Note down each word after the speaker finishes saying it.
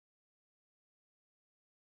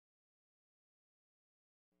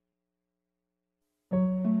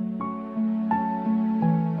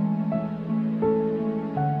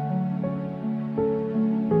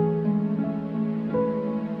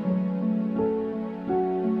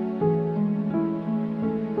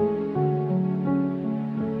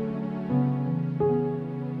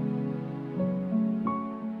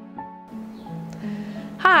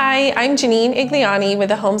Hi, I'm Janine Igliane with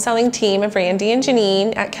the home selling team of Randy and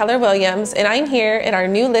Janine at Keller Williams, and I'm here at our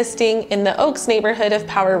new listing in the Oaks neighborhood of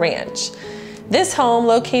Power Ranch. This home,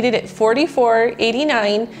 located at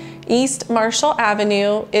 4489 East Marshall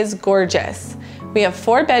Avenue, is gorgeous. We have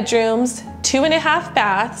 4 bedrooms, 2.5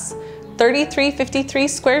 baths, 3353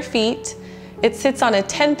 square feet. It sits on a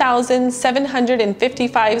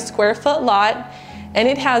 10,755 square foot lot, and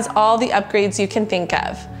it has all the upgrades you can think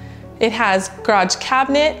of. It has garage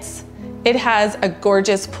cabinets, it has a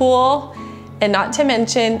gorgeous pool, and not to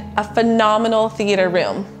mention a phenomenal theater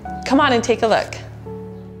room. Come on and take a look.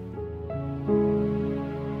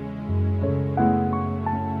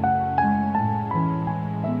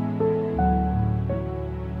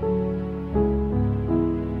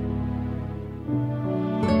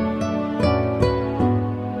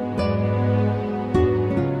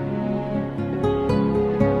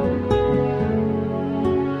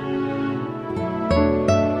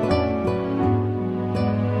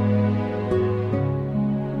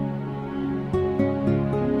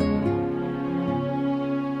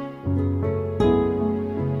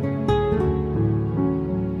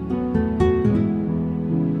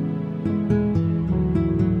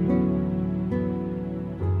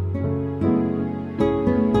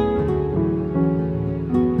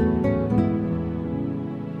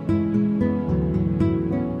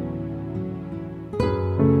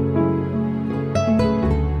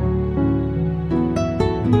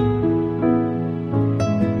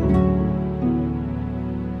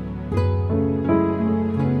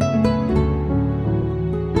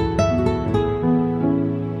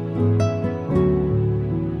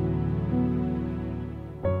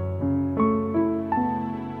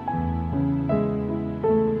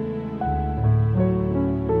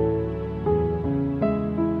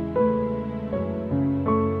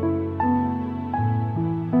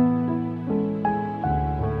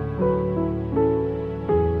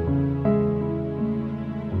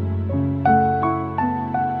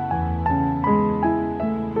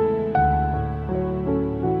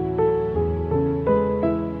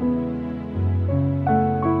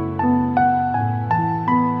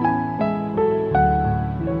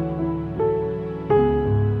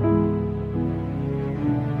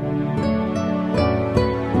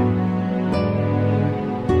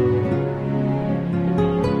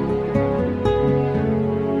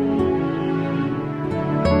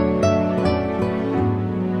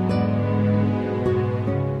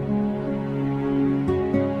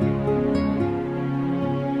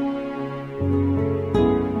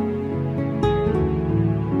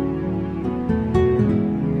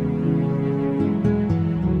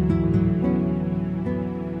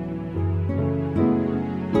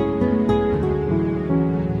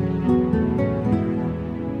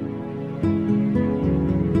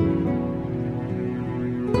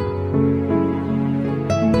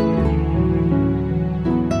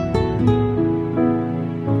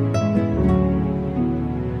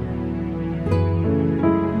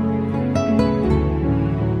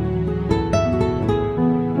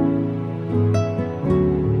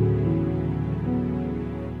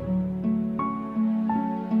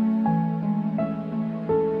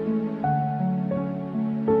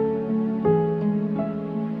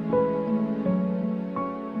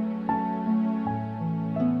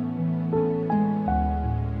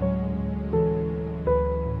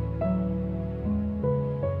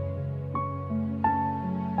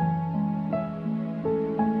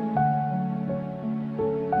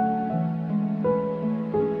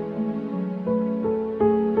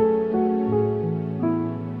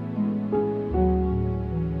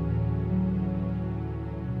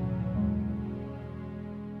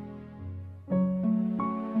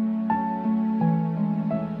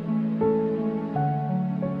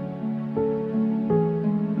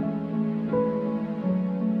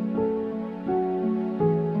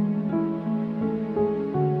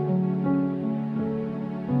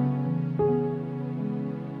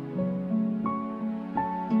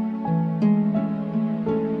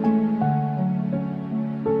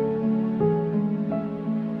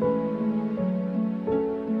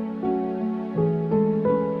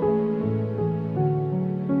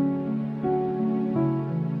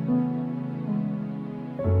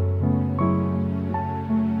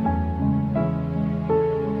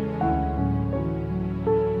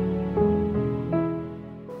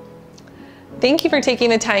 Thank you for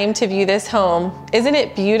taking the time to view this home. Isn't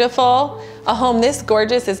it beautiful? A home this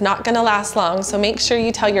gorgeous is not going to last long, so make sure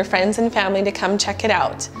you tell your friends and family to come check it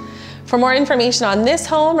out. For more information on this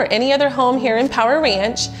home or any other home here in Power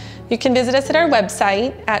Ranch, you can visit us at our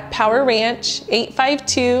website at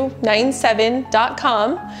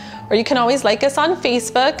powerranch85297.com, Or you can always like us on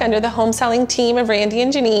Facebook under the Home Selling Team of Randy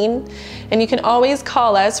and Janine. And you can always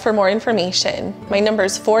call us for more information. My number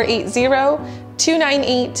is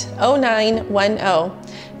 480-298-0910.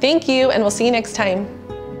 Thank you, and we'll see you next time.